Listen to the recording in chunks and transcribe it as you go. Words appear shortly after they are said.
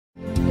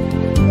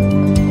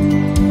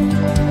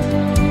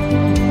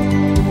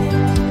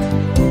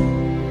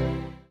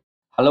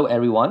Hello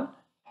everyone,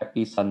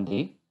 happy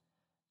Sunday.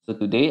 So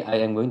today I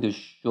am going to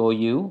show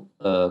you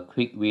a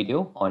quick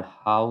video on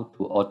how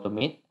to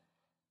automate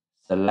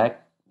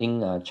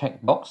selecting a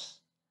checkbox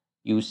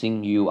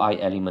using UI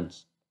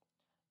elements.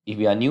 If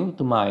you are new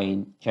to my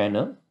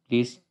channel,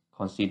 please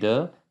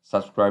consider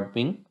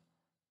subscribing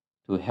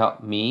to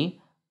help me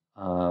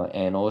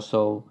and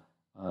also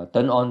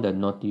turn on the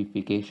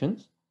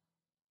notifications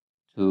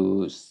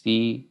to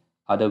see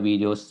other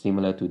videos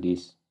similar to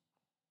this.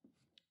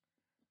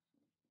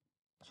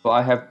 So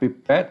I have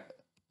prepared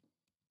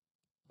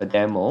a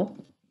demo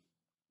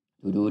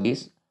to do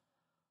this.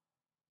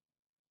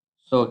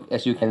 So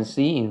as you can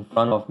see in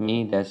front of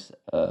me, there's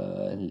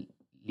a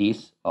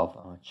list of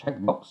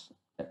checkbox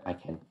that I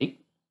can tick.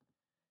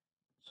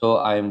 So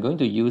I'm going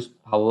to use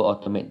Power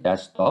Automate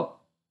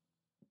Desktop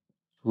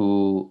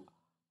to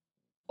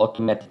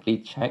automatically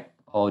check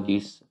all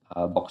these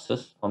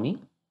boxes for me.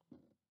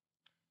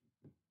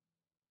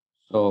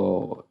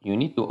 So you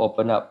need to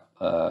open up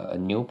a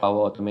new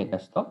Power Automate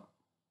Desktop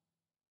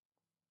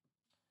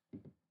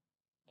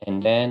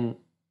and then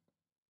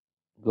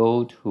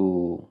go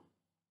to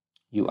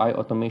UI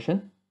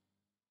Automation,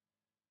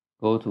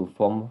 go to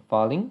Form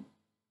Filing.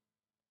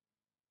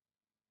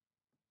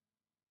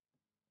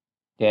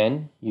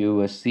 Then you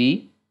will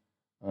see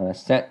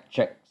Set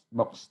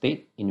Checkbox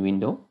State in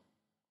window.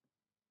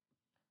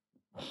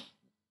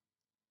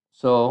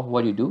 So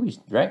what you do is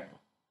drag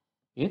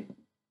it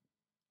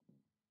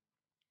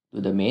to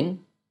the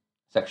main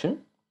section.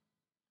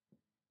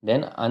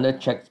 Then under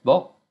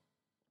checkbox,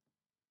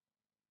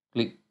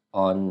 click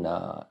on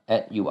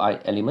Add UI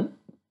element.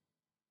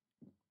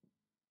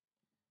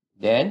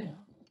 Then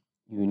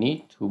you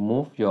need to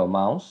move your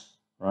mouse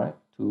right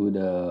to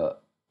the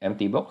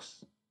empty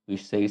box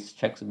which says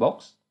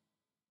checkbox.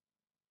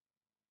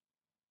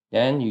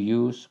 Then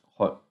you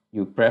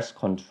press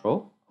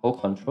hold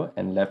Control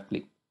and left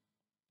click.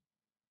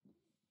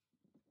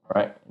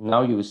 Right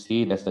now you will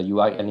see there's a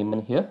UI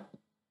element here.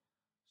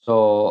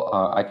 So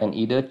I can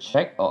either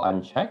check or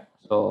uncheck.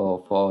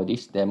 So for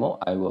this demo,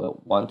 I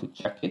will want to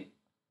check it.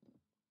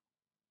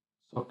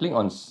 So click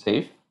on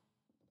Save.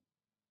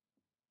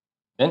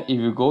 Then if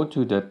you go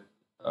to the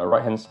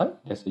right hand side,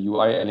 there's a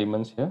UI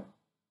elements here.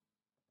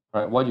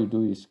 Right, what you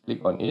do is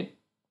click on it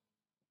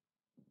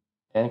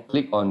and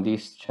click on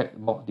this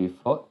checkbox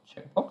default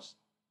checkbox.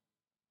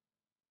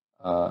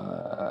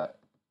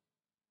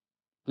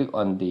 Click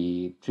on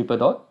the triple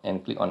dot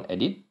and click on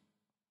Edit.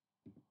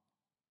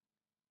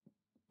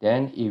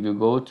 Then if you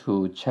go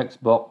to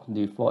checkbox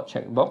default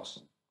checkbox,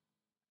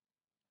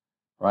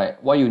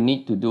 right, what you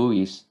need to do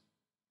is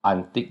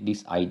untick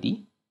this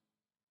ID,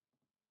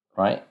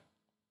 right,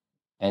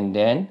 and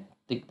then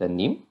tick the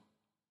name.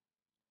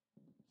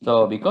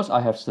 So because I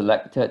have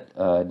selected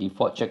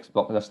default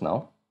checkbox just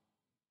now,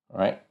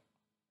 right,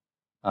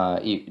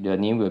 the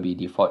name will be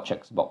default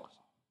checkbox.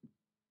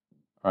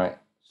 Right,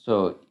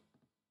 so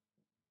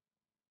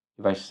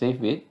if I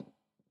save it,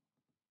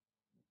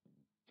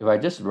 if I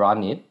just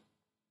run it,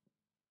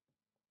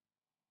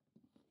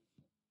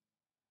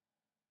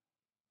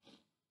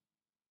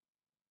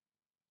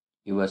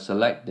 it will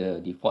select the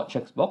default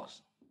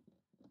checkbox.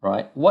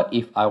 Right, what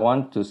if I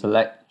want to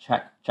select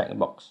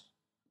checkbox?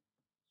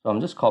 So I'm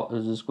just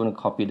going to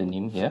copy the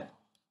name here.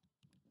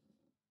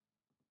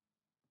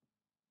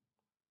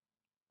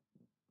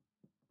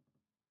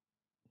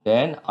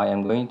 Then I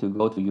am going to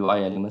go to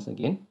UI elements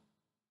again.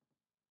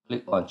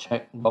 Click on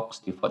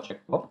checkbox default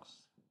checkbox,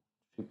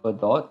 triple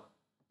dot,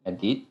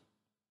 edit.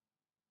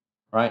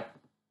 Right,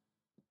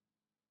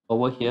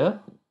 over here,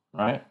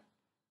 right,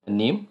 the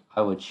name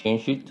I will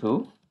change it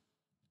to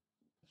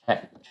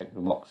check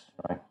the box.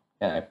 Right,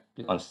 then I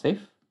click on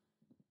save.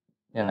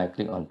 Then I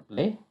click on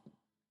play.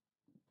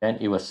 Then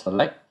it will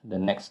select the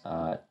next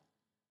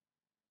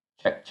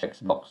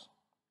checkbox.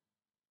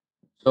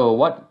 So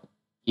what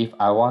if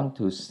I want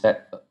to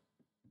set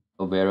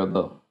a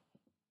variable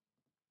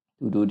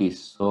to do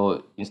this?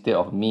 So instead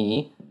of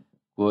me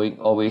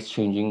always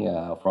changing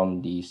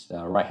from this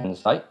right hand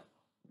side,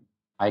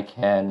 I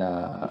can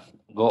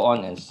go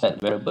on and set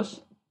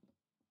variables.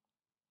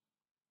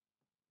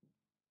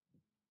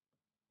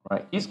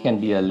 Right, this can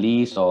be a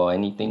list or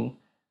anything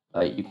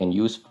you can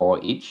use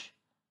for each,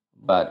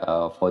 but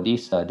for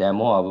this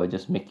demo I will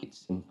just make it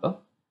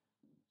simple.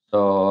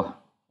 So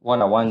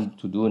what I want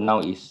to do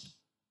now is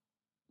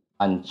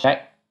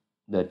uncheck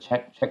the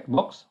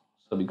checkbox.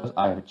 So because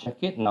I have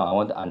checked it, now I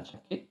want to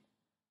uncheck it.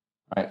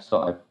 Right,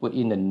 so I put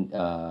in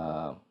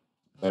the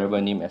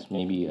variable name as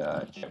maybe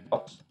a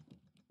checkbox.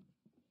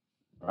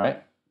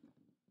 Right,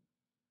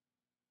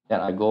 then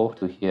I go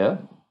to here.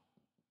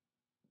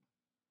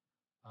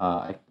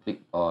 I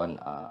click on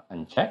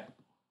uncheck.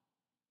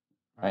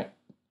 Right,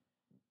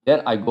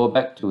 then I go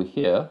back to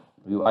here,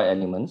 UI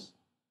elements.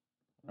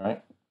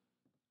 Right,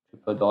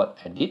 triple dot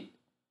edit.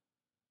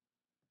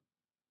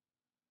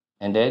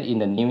 And then in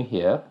the name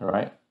here,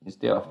 right,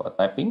 instead of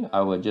typing, I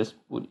will just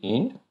put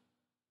in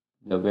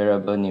the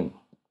variable name.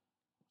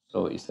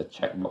 So it's a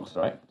checkbox,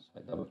 right? So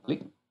I double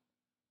click,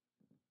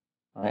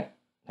 right?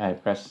 And I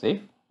press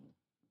save.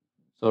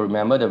 So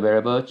remember the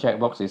variable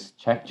checkbox is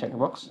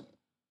checkbox.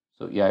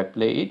 So if I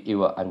play it, it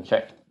will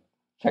uncheck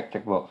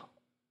checkbox.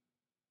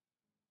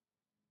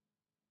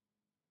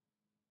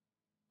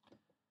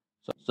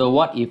 So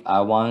what if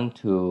I want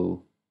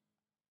to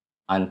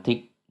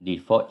untick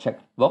default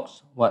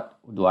checkbox? What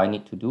do I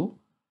need to do?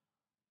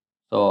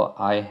 So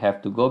I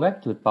have to go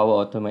back to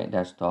Power Automate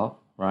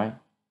desktop, right?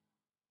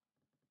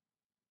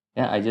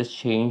 Then I just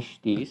change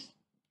this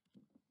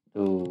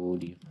to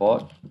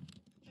default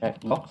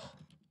checkbox,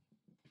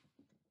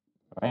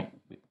 right?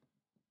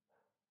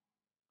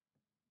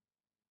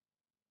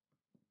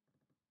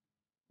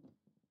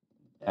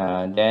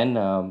 Then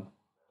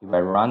if I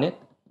run it,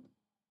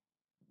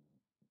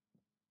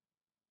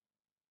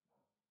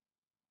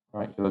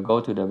 right, you will go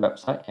to the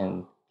website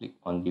and click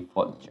on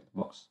default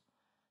checkbox.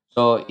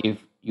 So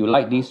if you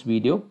like this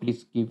video,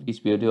 please give this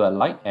video a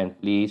like and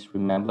please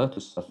remember to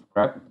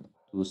subscribe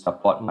to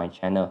support my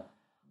channel.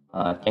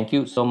 Thank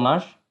you so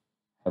much.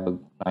 Have a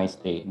nice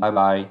day. Bye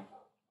bye.